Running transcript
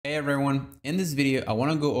Hey everyone, in this video I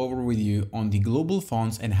want to go over with you on the global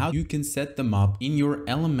fonts and how you can set them up in your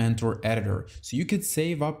Elementor editor so you could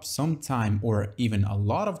save up some time or even a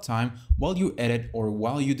lot of time while you edit or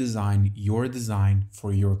while you design your design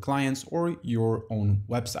for your clients or your own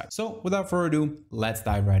website. So without further ado, let's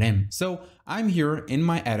dive right in. So I'm here in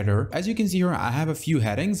my editor. As you can see here, I have a few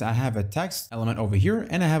headings. I have a text element over here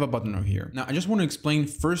and I have a button over here. Now I just want to explain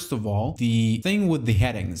first of all the thing with the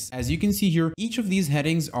headings. As you can see here, each of these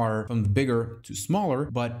headings are from the bigger to smaller,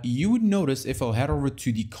 but you would notice if I'll head over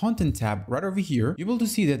to the content tab right over here, you're able to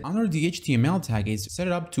see that under the HTML tag, it's set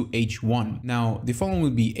it up to H1. Now the following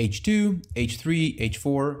would be H2, H3,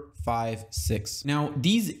 H4, 5, 6. Now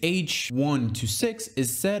these H1 to 6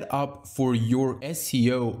 is set up for your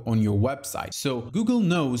SEO on your website. So Google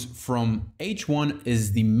knows from H1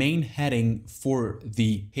 is the main heading for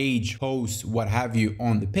the page, post, what have you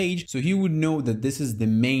on the page. So he would know that this is the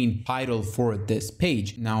main title for this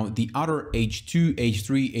page. Now the other H2,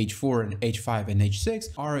 H3, H4, and H5 and H6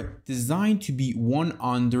 are designed to be one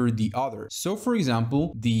under the other. So for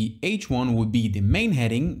example, the H1 would be the main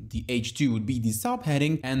heading, the H2 would be the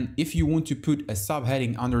subheading, and if you want to put a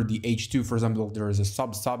subheading under the H2, for example, there is a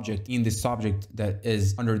sub-subject in the subject that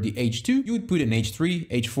is under the H2, you would put an H3,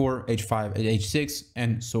 H4, H5, and H6,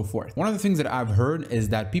 and so forth. One of the things that I've heard is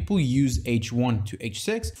that people use H1 to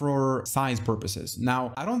H6 for size purposes.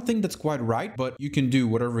 Now, I don't think that's quite right, but you can do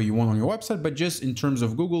whatever you want on your website, but just in terms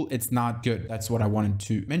of Google, it's not good. That's what I wanted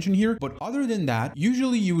to mention here. But other than that,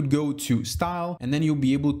 usually you would go to style and then you'll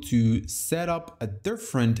be able to set up a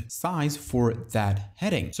different size for that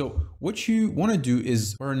heading. So what you want to do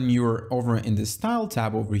is when you're over in the style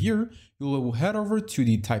tab over here, you'll head over to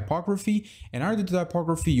the typography, and under the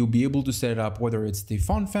typography, you'll be able to set it up, whether it's the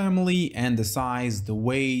font family and the size, the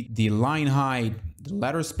weight, the line height, the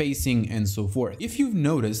letter spacing, and so forth. If you've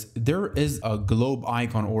noticed, there is a globe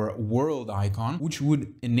icon or a world icon, which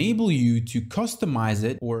would enable you to customize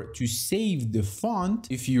it or to save the font.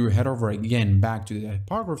 If you head over again back to the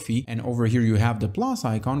typography, and over here you have the plus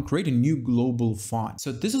icon, create a new global font.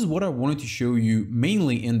 So this is what I wanted to show you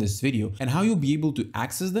mainly in this video, and how you'll be able to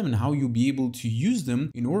access them and how you'll be able to use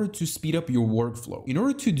them in order to speed up your workflow. In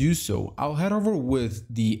order to do so, I'll head over with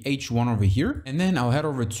the H1 over here, and then I'll head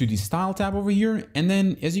over to the style tab over here. And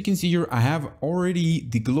then as you can see here, I have already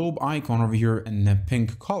the globe icon over here in the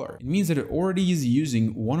pink color. It means that it already is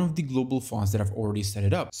using one of the global fonts that I've already set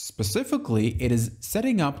it up. Specifically, it is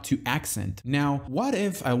setting up to accent. Now, what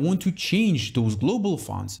if I want to change those global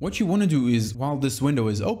fonts? What you want to do is, while this window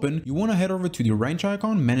is open, you want to head over to the range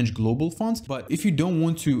icon, manage global fonts. But if you don't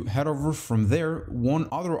want to head over from there, one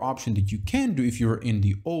other option that you can do if you're in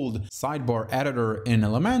the old sidebar editor in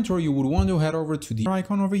Elementor, you would want to head over to the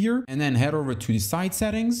icon over here and then head over to the site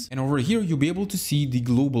settings, and over here you'll be able to see the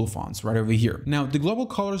global fonts right over here. Now the global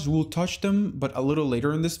colors, will touch them but a little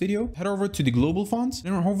later in this video. Head over to the global fonts,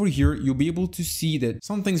 and over here you'll be able to see that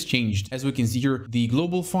something's changed. As we can see here, the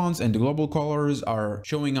global fonts and the global colors are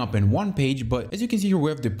showing up in one page, but as you can see here, we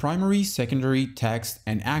have the primary, secondary, text,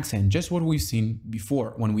 and accent, just what we've seen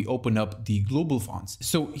before when we opened up the global fonts.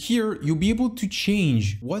 So here you'll be able to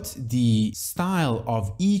change what's the style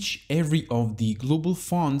of every of the global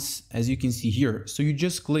fonts, as you can see here. So you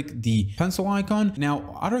just click the pencil icon.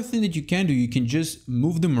 Now, other thing that you can do, you can just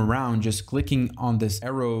move them around, just clicking on this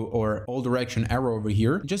arrow or all direction arrow over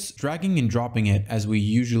here, just dragging and dropping it as we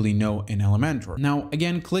usually know in Elementor. Now,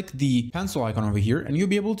 again, click the pencil icon over here and you'll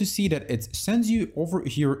be able to see that it sends you over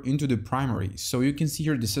here into the primary. So you can see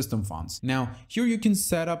here the system fonts. Now, here you can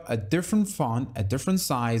set up a different font, a different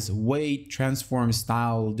size, weight, transform,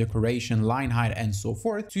 style, decoration, line height, and so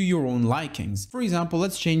forth to your own likings. For example,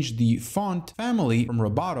 let's change the font family from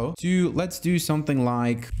Roboto to, let's do something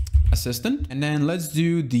like Assistant, and then let's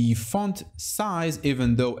do the font size,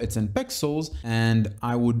 even though it's in pixels, and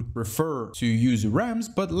I would prefer to use rems,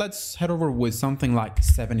 but let's head over with something like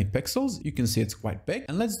 70 pixels. You can see it's quite big.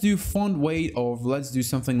 And let's do font weight of, let's do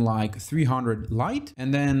something like 300 light,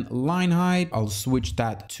 and then line height, I'll switch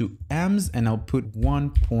that to ems and I'll put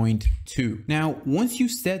 1.2. Now, once you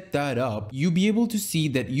set that up, you'll be able to see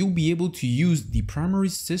that you'll be able to use the primary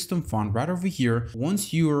system font right over here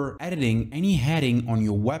once you're editing any heading on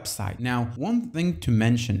your website. Now, one thing to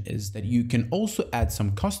mention is that you can also add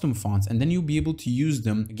some custom fonts, and then you'll be able to use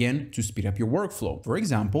them again to speed up your workflow. For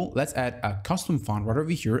example, let's add a custom font right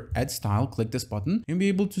over here, add style, click this button, and be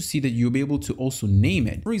able to see that you'll be able to also name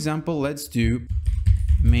it. For example, let's do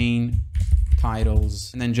main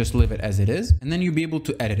titles, and then just leave it as it is, and then you'll be able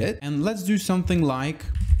to edit it. And let's do something like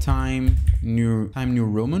time New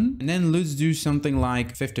Roman, and then let's do something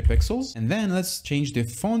like 50 pixels, and then let's change the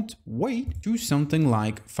font weight to something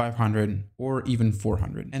like 500 or even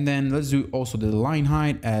 400. And then let's do also the line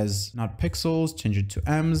height as not pixels, change it to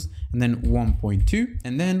ems, and then 1.2,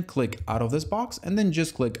 and then click out of this box and then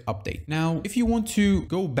just click update. Now, if you want to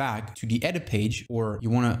go back to the edit page or you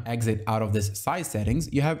want to exit out of this size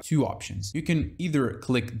settings, you have two options. You can either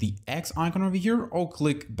click the X icon over here or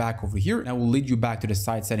click back over here, and I will lead you back to the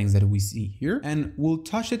side settings that we see here, and we'll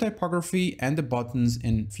touch the typography and the buttons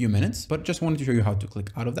in a few minutes, but just wanted to show you how to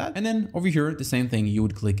click out of that. And then over here, the same thing, you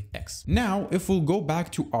would click X. Now, if we'll go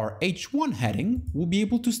back to our H1 heading, we'll be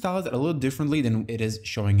able to stylize it a little differently than it is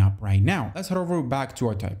showing up right now. Let's head over back to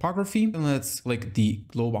our typography and let's click the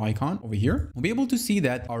globe icon over here. We'll be able to see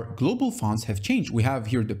that our global fonts have changed. We have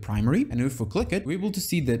here the primary, and if we click it, we're able to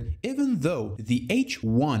see that even though the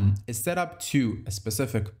H1 is set up to a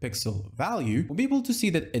specific pixel value, we'll be able to see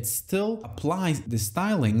that it still applies the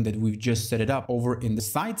styling that we've just set it up over in the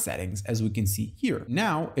side settings, as we can see here.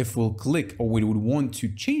 Now, if we'll click, or we would want to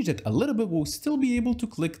change that a little bit, we'll still be able to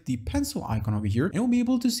click the pencil icon over here, and we'll be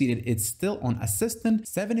able to see that it's still on assistant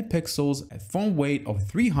 70 pixels, a font weight of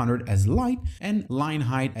 300 as light, and line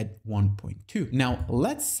height at 1.2. Now,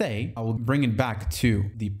 let's say I will bring it back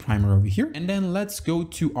to the primer over here, and then let's go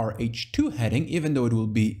to our H2 heading. Even though it will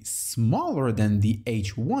be smaller than the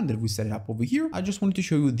H1 that we set it up over here, I just wanted to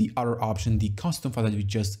show you the other option, the custom file that we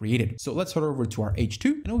just created. So let's head over to our H2,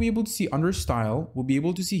 and we'll be able to see under style, we'll be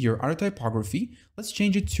able to see here our typography. Let's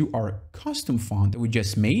change it to our custom font that we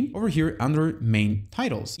just made over here under main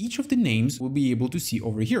titles. Each of the names we'll be able to see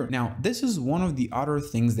over here. Now, this is one of the other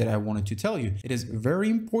things that I wanted to tell you. It is very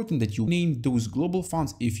important that you name those global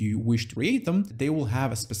fonts if you wish to create them. They will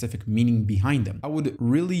have a specific meaning behind them. I would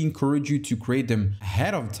really encourage you to create them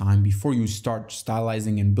ahead of time before you start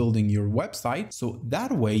stylizing and building your website. So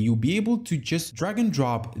that way you'll be able to just drag and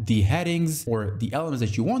drop the headings or the elements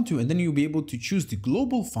that you want to, and then you'll be able to choose the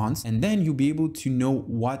global fonts, and then you'll be able to know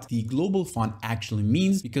what the global font actually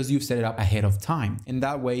means because you've set it up ahead of time. And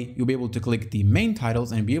that way you'll be able to click the main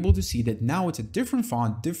titles and be able to see that now it's a different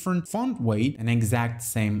font weight, and exact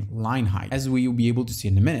same line height, as we will be able to see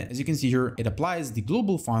in a minute. As you can see here, it applies the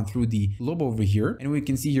global font through the globe over here, and we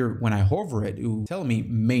can see here when I hover it, it will tell me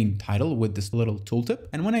main title with this little tooltip,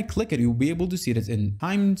 and when I click it, you'll be able to see it in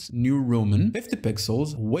Times New Roman, 50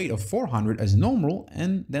 pixels, weight of 400 as normal,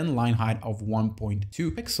 and then line height of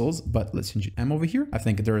 1.2 pixels. But let's change it M over here. I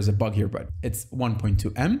think there is a bug here, but it's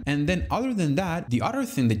 1.2 M. And then other than that, the other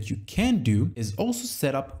thing that you can do is also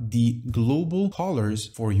set up the global colors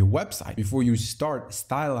for your website before you start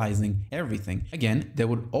stylizing everything. Again, that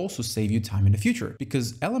would also save you time in the future,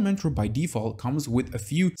 because Elementor by default comes with a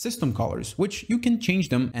few system colors, which you can change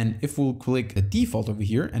them. And if we'll click the default over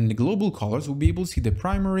here and the global colors, we'll be able to see the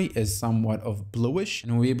primary is somewhat of bluish,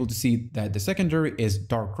 and we'll be able to see that the secondary is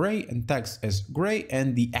dark gray and text is gray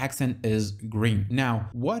and the accent is green. Now,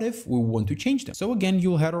 what if we want to change them? So again,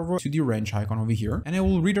 you'll head over to the wrench icon over here, and it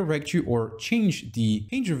will redirect you or change the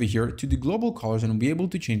page over here to the global colors, and we'll be able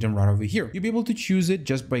to change them right over here. You'll be able to choose it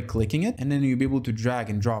just by clicking it, and then you'll be able to drag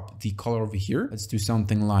and drop the color over here. Let's do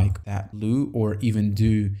something like that blue, or even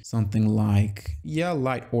do something like, yeah,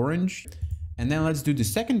 light orange. And then let's do the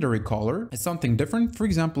secondary color. It's something different. For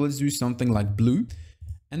example, let's do something like blue.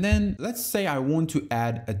 And then let's say I want to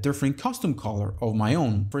add a different custom color of my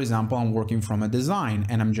own. For example, I'm working from a design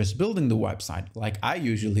and I'm just building the website like I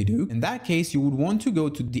usually do. In that case, you would want to go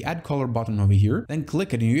to the add color button over here, then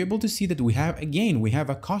click it, and you're able to see that we have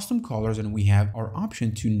a custom colors, and we have our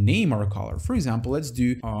option to name our color. For example, let's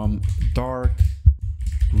do dark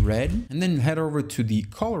red, and then head over to the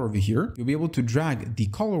color over here. You'll be able to drag the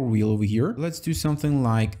color wheel over here. Let's do something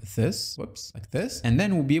like this, whoops, like this. And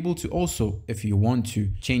then we'll be able to also, if you want to,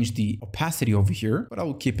 change the opacity over here, but I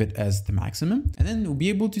will keep it as the maximum. And then we'll be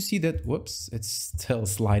able to see that, whoops, it's still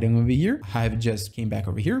sliding over here. I've just came back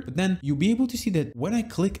over here, but then you'll be able to see that when I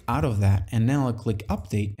click out of that, and then I'll click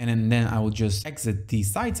update, and then I will just exit the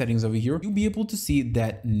side settings over here, you'll be able to see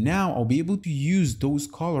that now I'll be able to use those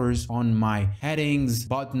colors on my headings,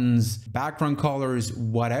 buttons, background colors,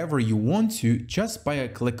 whatever you want to, just by a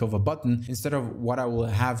click of a button, instead of what I will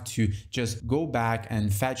have to just go back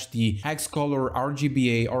and fetch the X color,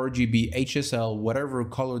 RGBA, RGB, HSL, whatever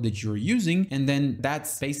color that you're using. And then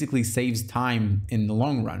that's basically saves time in the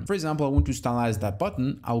long run. For example, I want to stylize that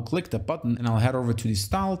button. I'll click the button and I'll head over to the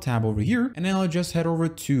style tab over here. And then I'll just head over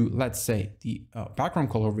to, let's say, the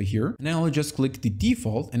background color over here. And then I'll just click the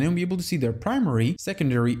default, and then we'll be able to see their primary,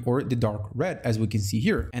 secondary, or the dark red, as we can see here.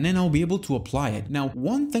 here, and then I'll be able to apply it. Now,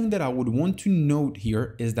 one thing that I would want to note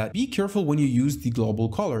here is that be careful when you use the global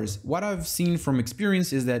colors. What I've seen from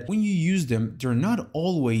experience is that when you use them, they're not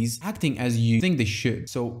always acting as you think they should.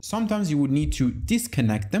 So sometimes you would need to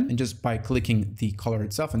disconnect them, and just by clicking the color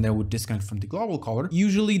itself, and then would disconnect from the global color.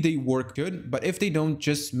 Usually they work good, but if they don't,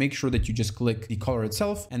 just make sure that you just click the color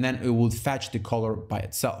itself, and then it will fetch the color by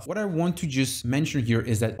itself. What I want to just mention here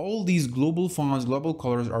is that all these global fonts, global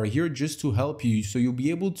colors are here just to help you, so you'll be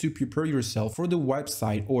able to prepare yourself for the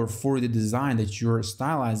website or for the design that you're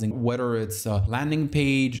stylizing, whether it's a landing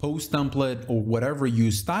page, post template, or whatever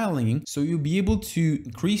you're styling. So you'll be able to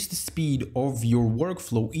increase the speed of your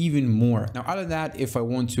workflow even more. Now, out of that, if I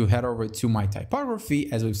want to head over to my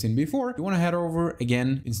typography, as we've seen before, you want to head over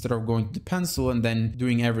again, instead of going to the pencil and then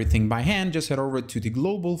doing everything by hand, just head over to the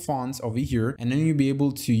global fonts over here, and then you'll be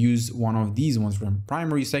able to use one of these ones from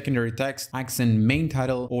primary, secondary text, accent, main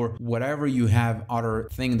title, or whatever you have other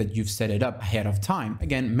thing that you've set it up ahead of time.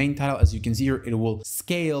 Again, main title, as you can see here, it will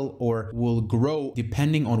scale or will grow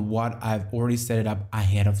depending on what I've already set it up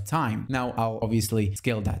ahead of time. Now, I'll obviously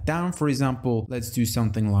scale that down. For example, let's do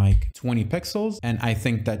something like 20 pixels, and I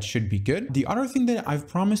think that should be good. The other thing that I've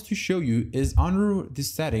promised to show you is under the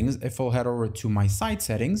settings, if I'll head over to my site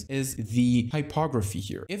settings, is the typography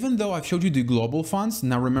here. Even though I've showed you the global fonts,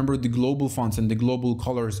 now remember the global fonts and the global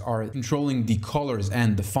colors are controlling the colors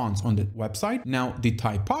and the fonts on the website. Now, the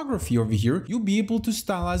typography over here, you'll be able to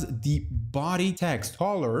stylize the body text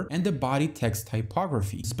color and the body text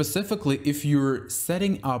typography. Specifically, if you're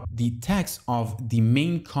setting up the text of the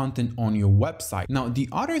main content on your website. Now, the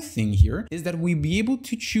other thing here is that we'll be able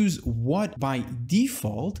to choose what by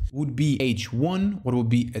default would be H1, what will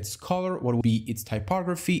be its color, what will be its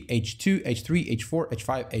typography, H2, H3, H4,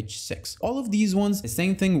 H5, H6. All of these ones, the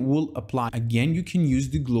same thing will apply. Again, you can use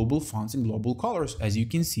the global fonts and global colors, as you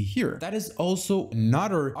can see here. That is also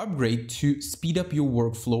another upgrade to speed up your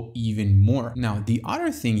workflow even more. Now, the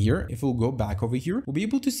other thing here, if we'll go back over here, we'll be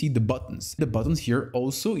able to see the buttons. The buttons here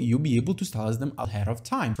also, you'll be able to stylize them ahead of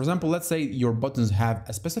time. For example, let's say your buttons have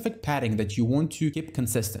a specific padding that you want to keep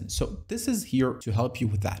consistent. So this is here to help you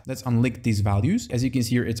with that. Let's unlink these values. As you can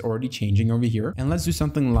see here, it's already changing over here. And let's do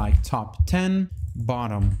something like top 10,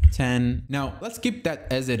 bottom 10. Now let's keep that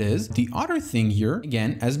as it is. The other thing here,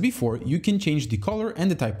 again, as before, you can change the color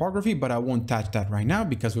and the typography, but I won't touch that right now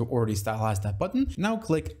because we've already stylized that button. Now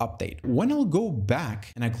click update. When I'll go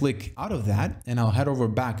back and I click out of that and I'll head over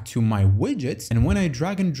back to my widgets, and when I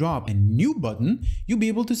drag and drop a new button, you'll be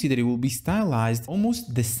able to see that it will be stylized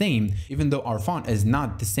almost the same. Even though our font is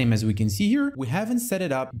not the same as we can see here, we haven't set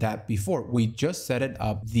it up that before. We just set it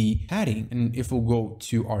up the padding. And if we'll go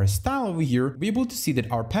to our style over here, we'll be able to see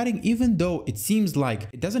that our padding, even though it seems like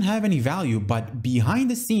it doesn't have any value, but behind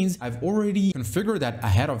the scenes, I've already configured that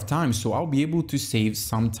ahead of time. So I'll be able to save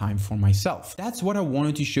some time for myself. That's what I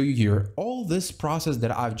wanted to show you here. All this process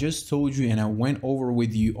that I've just told you and I went over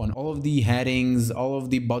with you on all of the headings, all of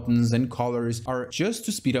the buttons and colors are just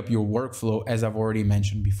to speed up your workflow, as I've already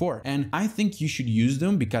mentioned before. And I think you should use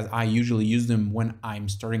them because I usually use them when I'm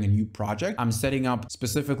starting a new project. I'm setting up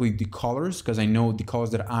specifically the colors because I know the colors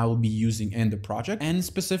that I will be using in the project, and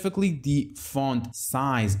specifically the font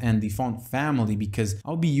size and the font family because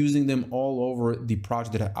I'll be using them all over the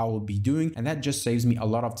project that I will be doing. And that just saves me a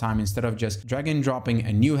lot of time instead of just drag and dropping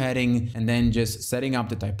a new heading and then just setting up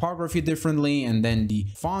the typography differently and then the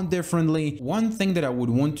font differently. One thing that I would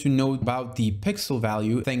want to know about the pixel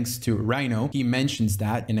value, thanks to Rhino, he mentions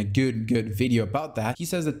that in a good video about that. He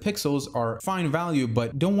says that pixels are fine value,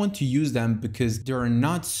 but don't want to use them because they're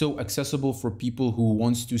not so accessible for people who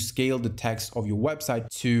wants to scale the text of your website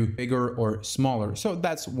to bigger or smaller. So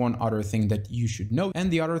that's one other thing that you should know.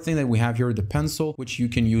 And the other thing that we have here, the pencil, which you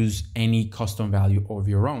can use any custom value of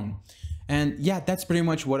your own. And yeah, that's pretty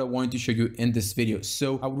much what I wanted to show you in this video.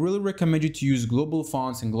 So I would really recommend you to use global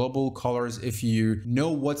fonts and global colors if you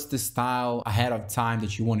know what's the style ahead of time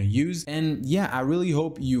that you want to use. And yeah, I really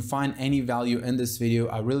hope you find any value in this video.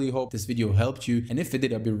 I really hope this video helped you. And if it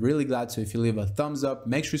did, I'd be really glad. So if you leave a thumbs up,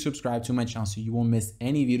 make sure you subscribe to my channel so you won't miss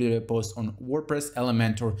any video that I post on WordPress,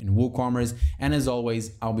 Elementor, and WooCommerce. And as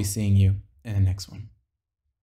always, I'll be seeing you in the next one.